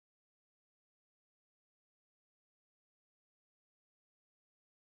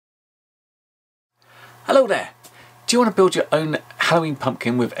Hello there! Do you want to build your own Halloween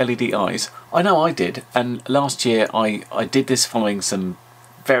pumpkin with LED eyes? I know I did, and last year I did this following some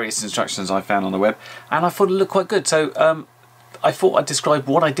various instructions I found on the web, and I thought it looked quite good. So I thought I'd describe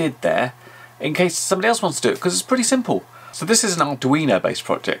what I did there in case somebody else wants to do it, because it's pretty simple. So this is an Arduino based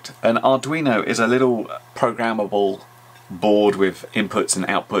project. An Arduino is a little programmable board with inputs and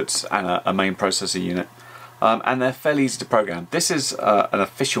outputs and a main processor unit, and they're fairly easy to program. This is an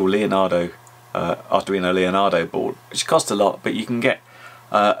official Arduino Leonardo board, which costs a lot, but you can get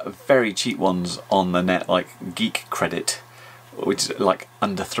very cheap ones on the net, like Geek Credit, which is like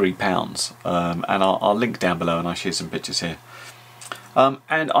under £3, and I'll link down below and I'll show you some pictures here.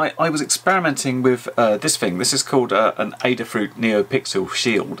 And I was experimenting with this thing. This is called an Adafruit NeoPixel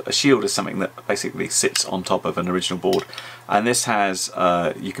Shield. A shield is something that basically sits on top of an original board, and this has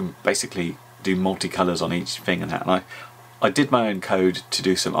you can basically do multicolours on each thing and that. And I did my own code to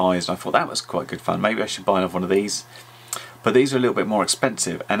do some eyes, and I thought that was quite good fun. Maybe I should buy another one of these, but these are a little bit more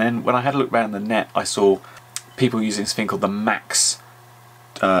expensive. And then when I had a look around the net, I saw people using this thing called the Max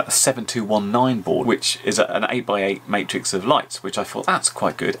 7219 board, which is an 8x8 matrix of lights, which I thought that's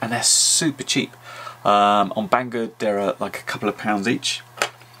quite good, and they're super cheap. On Banggood they're like a couple of pounds each.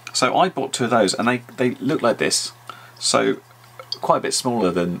 So I bought two of those, and they look like this, so quite a bit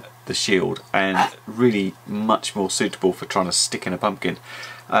smaller than the Shield and really much more suitable for trying to stick in a pumpkin.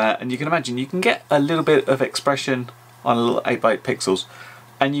 And you can imagine you can get a little bit of expression on a little 8x8 pixels,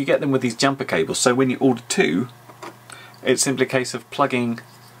 and you get them with these jumper cables. So when you order two, it's simply a case of plugging,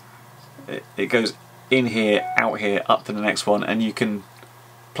 it goes in here, out here, up to the next one, and you can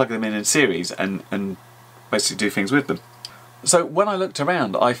plug them in series and basically do things with them. So when I looked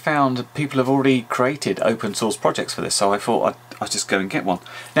around, I found people have already created open source projects for this, so I thought I'd just go and get one.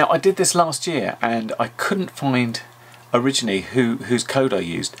 Now, I did this last year and I couldn't find originally whose code I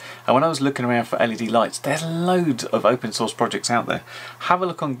used, and when I was looking around for LED lights, there's loads of open source projects out there. Have a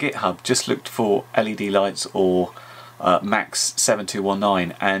look on GitHub, just look for LED lights or Max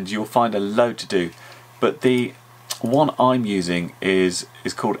 7219 and you'll find a load to do. But the one I'm using is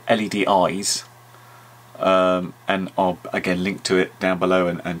called LED Eyes, and I'll again link to it down below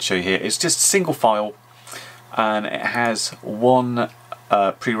and show you here. It's just a single file, and it has one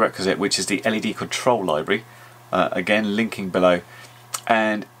prerequisite, which is the LED control library, again linking below.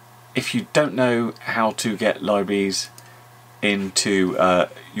 And if you don't know how to get libraries into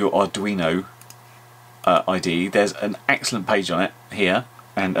your Arduino IDE, there's an excellent page on it here,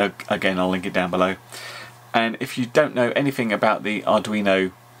 and again I'll link it down below. And if you don't know anything about the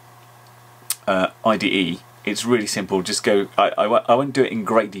Arduino IDE, it's really simple. Just go, I won't do it in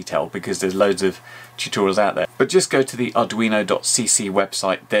great detail because there's loads of tutorials out there, but just go to the arduino.cc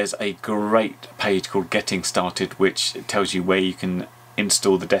website. There's a great page called Getting Started, which tells you where you can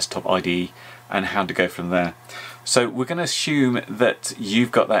install the desktop IDE and how to go from there. So we're going to assume that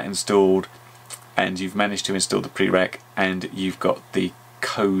you've got that installed and you've managed to install the prereq and you've got the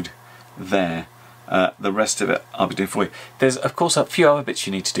code there. The rest of it I'll be doing for you. There's of course a few other bits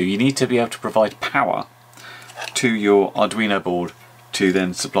you need to do. You need to be able to provide power to your Arduino board to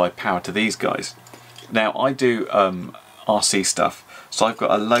then supply power to these guys. Now I do RC stuff, so I've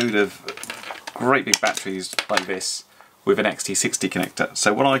got a load of great big batteries like this with an XT60 connector.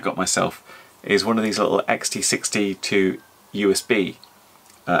 So what I got myself is one of these little XT60 to USB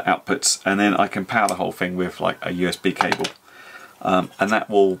outputs, and then I can power the whole thing with like a USB cable, and that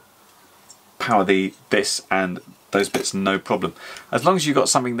will power this and those bits no problem, as long as you've got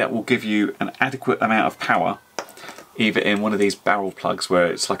something that will give you an adequate amount of power, either in one of these barrel plugs where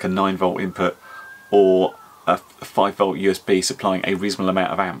it's like a 9-volt input or a 5-volt USB supplying a reasonable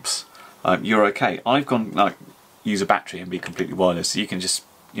amount of amps. You're okay. I've gone like use a battery and be completely wireless, so you can just,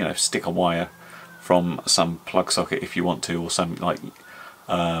 you know, stick a wire from some plug socket if you want to, or some like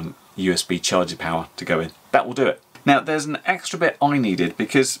USB charger power to go in. That will do it. Now there's an extra bit I needed,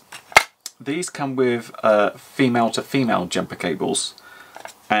 because these come with female to female jumper cables,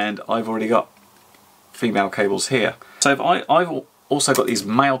 and I've already got female cables here. So I've also got these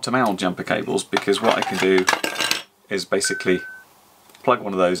male to male jumper cables, because what I can do is basically plug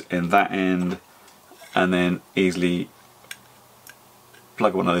one of those in that end and then easily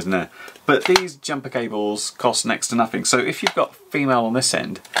plug one of those in there. But these jumper cables cost next to nothing, so if you've got female on this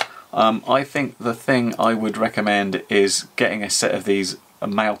end, I think the thing I would recommend is getting a set of these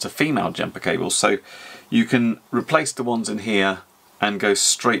male to female jumper cables, so you can replace the ones in here and go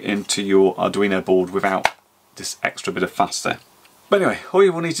straight into your Arduino board without this extra bit of fuss there. But anyway, all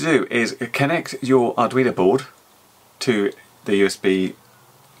you will need to do is connect your Arduino board to the USB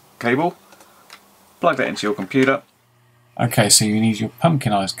cable, plug that into your computer, Okay, so you need your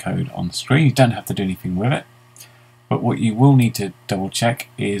Pumpkin Eyes code on the screen. You don't have to do anything with it. But what you will need to double check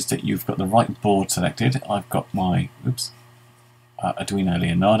is that you've got the right board selected. I've got my Arduino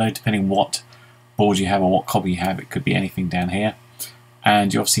Leonardo, depending what board you have or what copy you have, it could be anything down here.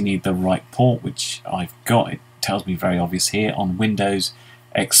 And you obviously need the right port, which I've got. It tells me very obvious here. On Windows,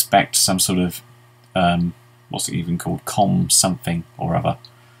 expect some sort of, what's it even called, COM something or other.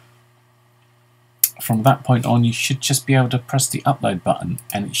 From that point on, you should just be able to press the upload button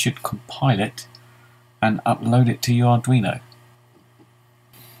and it should compile it and upload it to your Arduino.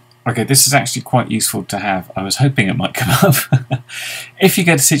 Okay, this is actually quite useful to have. I was hoping it might come up. If you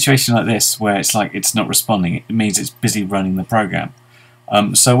get a situation like this where it's like it's not responding, it means it's busy running the program.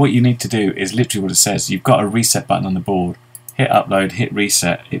 So what you need to do is literally what it says. You've got a reset button on the board. Hit upload, hit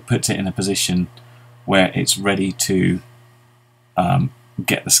reset. It puts it in a position where it's ready to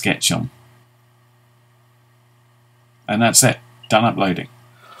get the sketch on. And that's it. Done uploading.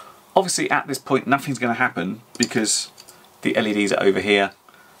 Obviously at this point nothing's going to happen because the LEDs are over here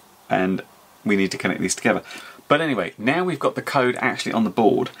and we need to connect these together. But anyway, now we've got the code actually on the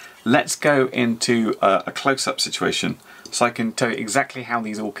board, let's go into a close-up situation so I can tell you exactly how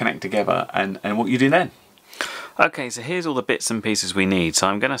these all connect together and what you do then. Okay, so here's all the bits and pieces we need. So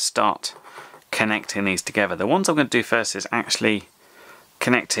I'm going to start connecting these together. The ones I'm going to do first is actually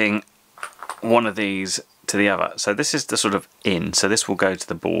connecting one of these to the other. So this is the sort of in, so this will go to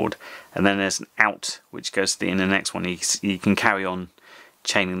the board, and then there's an out which goes to the in. The next one you can carry on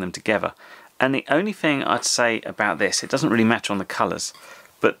chaining them together. And the only thing I'd say about this, it doesn't really matter on the colours,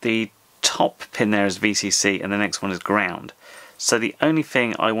 but the top pin there is VCC and the next one is ground. So the only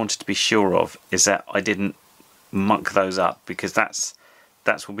thing I wanted to be sure of is that I didn't muck those up, because that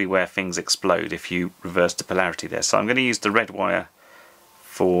will be where things explode if you reverse the polarity there. So I'm going to use the red wire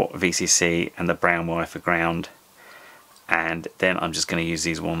for VCC and the brown wire for ground, and then I'm just going to use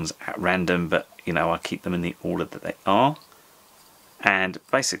these ones at random, but you know, I'll keep them in the order that they are. And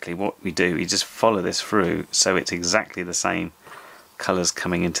basically what we do, you just follow this through so it's exactly the same colours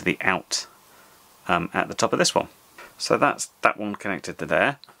coming into the out at the top of this one. So that's that one connected to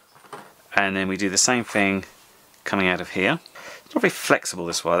there, and then we do the same thing coming out of here. It's not very flexible,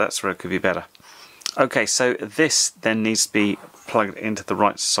 this wire, that's where it could be better. Okay, so this then needs to be plugged into the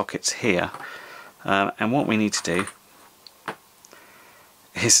right sockets here, and what we need to do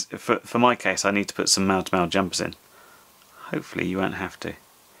is, for my case, I need to put some male-to-male jumpers in. Hopefully you won't have to.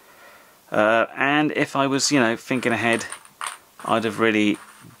 And if I was, you know, thinking ahead, I'd have really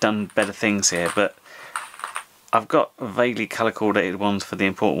done better things here, but I've got vaguely colour coordinated ones for the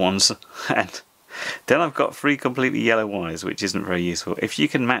important ones, and then I've got 3 completely yellow wires, which isn't very useful. If you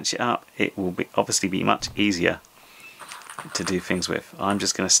can match it up, it will obviously be much easier to do things with. I'm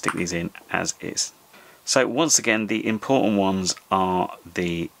just going to stick these in as is. So once again, the important ones are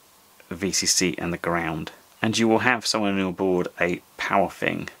the VCC and the ground. And you will have somewhere on your board a power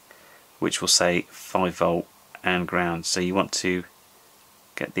thing which will say 5 volt and ground. So you want to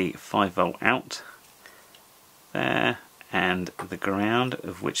get the 5 volt out there, and the ground,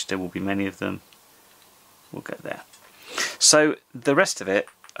 of which there will be many of them, will go there. So the rest of it,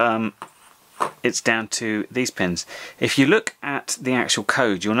 it's down to these pins. If you look at the actual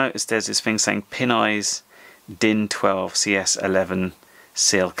code, you'll notice there's this thing saying pin eyes DIN 12 CS 11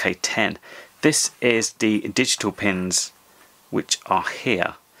 CLK 10. This is the digital pins which are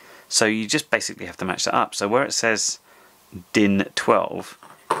here. So you just basically have to match that up. So where it says DIN 12,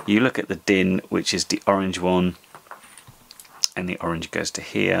 you look at the DIN, which is the orange one, and the orange goes to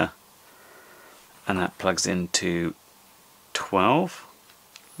here, and that plugs into 12,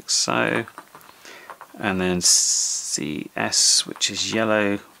 like so. And then CS, which is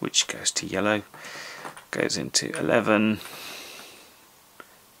yellow, which goes to yellow, goes into 11.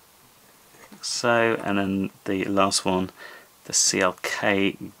 So, and then the last one, the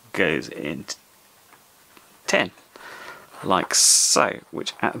CLK, goes into 10, like so,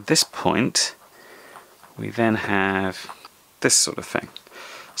 which at this point we then have this sort of thing.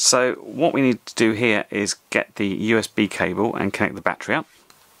 So what we need to do here is get the USB cable and connect the battery up.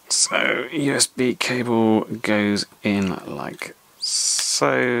 So USB cable goes in like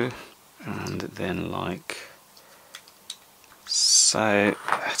so, and then like so.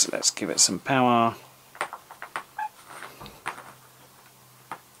 Let's give it some power.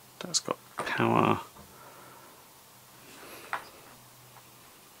 That's got power.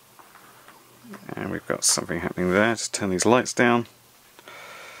 And we've got something happening there. Just turn these lights down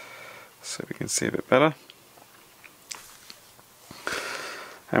so we can see a bit better.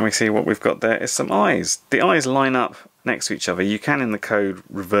 And we see what we've got there is some eyes. The eyes line up next to each other. You can in the code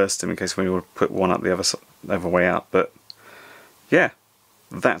reverse them in case we want to put one up the other way out, but yeah,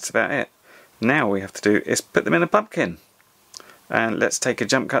 that's about it. Now all we have to do is put them in a pumpkin. And let's take a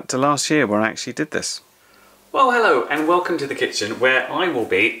jump cut to last year where I actually did this. Well, hello and welcome to the kitchen where I will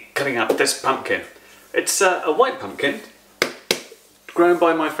be cutting up this pumpkin. It's a white pumpkin grown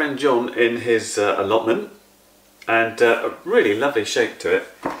by my friend John in his allotment, and a really lovely shape to it.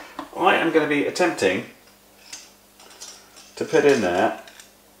 I am going to be attempting to put in there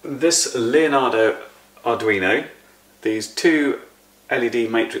this Leonardo Arduino, these two LED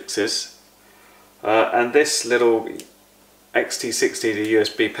matrices, and this little XT60 to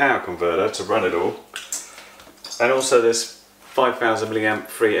USB power converter to run it all, and also this 5000 milliamp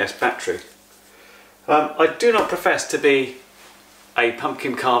 3S battery. I do not profess to be a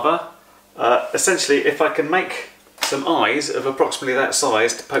pumpkin carver. Essentially, if I can make some eyes of approximately that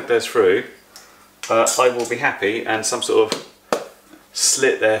size to poke those through, I will be happy, and some sort of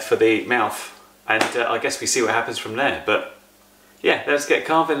slit there for the mouth, and I guess we see what happens from there. But yeah, let's get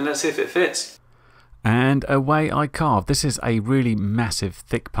carving and let's see if it fits. And away I carve. This is a really massive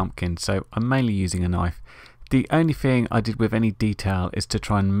thick pumpkin, so I'm mainly using a knife. The only thing I did with any detail is to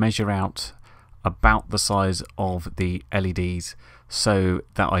try and measure out about the size of the LEDs so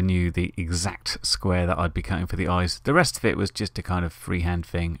that I knew the exact square that I'd be cutting for the eyes. The rest of it was just a kind of freehand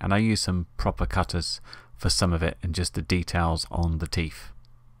thing, and I used some proper cutters for some of it and just the details on the teeth.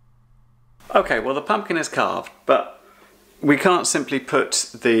 Okay, well the pumpkin is carved, but we can't simply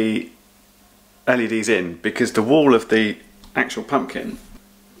put the LEDs in because the wall of the actual pumpkin,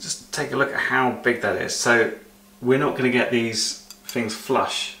 just take a look at how big that is. So we're not going to get these things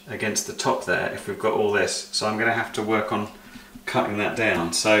flush against the top there if we've got all this, so I'm going to have to work on cutting that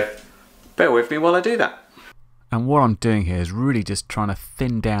down, so bear with me while I do that. And what I'm doing here is really just trying to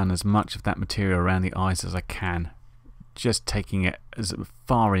thin down as much of that material around the eyes as I can, just taking it as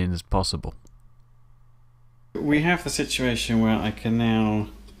far in as possible. We have the situation where I can now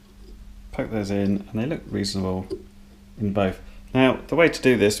poke those in and they look reasonable in both. Now the way to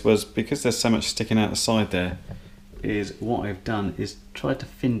do this was, because there's so much sticking out the side there, is what I've done is tried to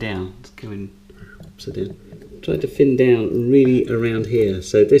thin down. Let's go in upside down. Tried to thin down really around here,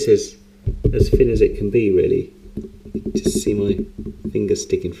 so this is as thin as it can be really. You can just see my finger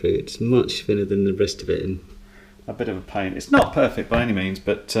sticking through. It's much thinner than the rest of it and a bit of a pain. It's not perfect by any means,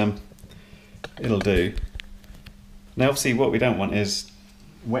 but it'll do. Now obviously what we don't want is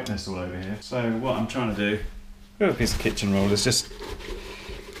wetness all over here, so what I'm trying to do with a piece of kitchen roll is just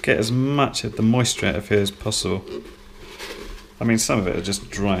get as much of the moisture out of here as possible. I mean, some of it will just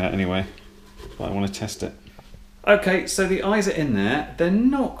dry out anyway, but I want to test it. Okay, so the eyes are in there. They're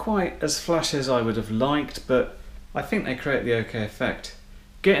not quite as flush as I would have liked, but I think they create the okay effect.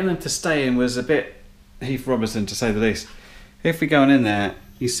 Getting them to stay in was a bit Heath Robinson, to say the least. If we go on in there,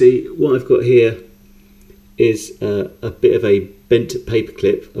 you see what I've got here is a bit of a bent paper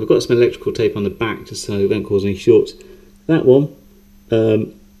clip. I've got some electrical tape on the back just so it won't cause any shorts. That one,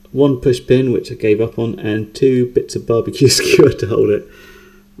 one push pin which I gave up on, and two bits of barbecue skewer to hold it.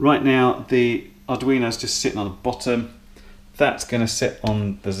 Right now the Arduino's just sitting on the bottom. That's going to sit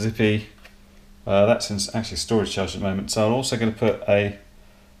on the Zippy. That's in actually storage charge at the moment, so I'm also going to put a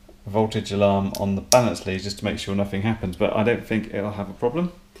voltage alarm on the balance lead just to make sure nothing happens, but I don't think it'll have a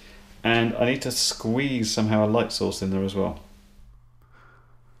problem. And I need to squeeze somehow a light source in there as well.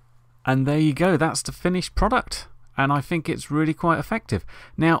 And there you go, that's the finished product. And I think it's really quite effective.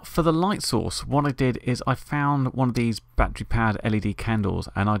 Now for the light source, what I did is I found one of these battery powered LED candles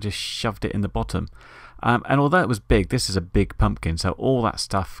and I just shoved it in the bottom. And although it was big, this is a big pumpkin, so all that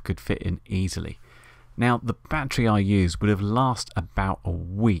stuff could fit in easily. Now the battery I used would have lasted about a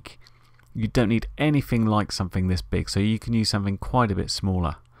week. You don't need anything like something this big, so you can use something quite a bit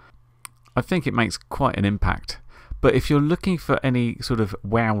smaller. I think it makes quite an impact. But if you're looking for any sort of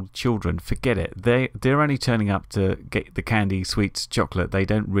wowed children, forget it. They're only turning up to get the candy, sweets, chocolate. They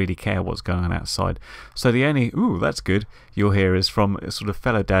don't really care what's going on outside. So the only, ooh, that's good, you'll hear is from sort of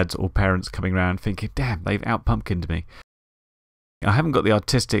fellow dads or parents coming around thinking, damn, they've out-pumpkined me. I haven't got the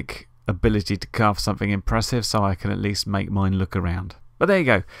artistic ability to carve something impressive, so I can at least make mine look around. But there you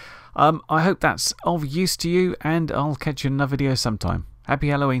go. I hope that's of use to you, and I'll catch you in another video sometime. Happy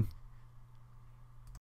Halloween.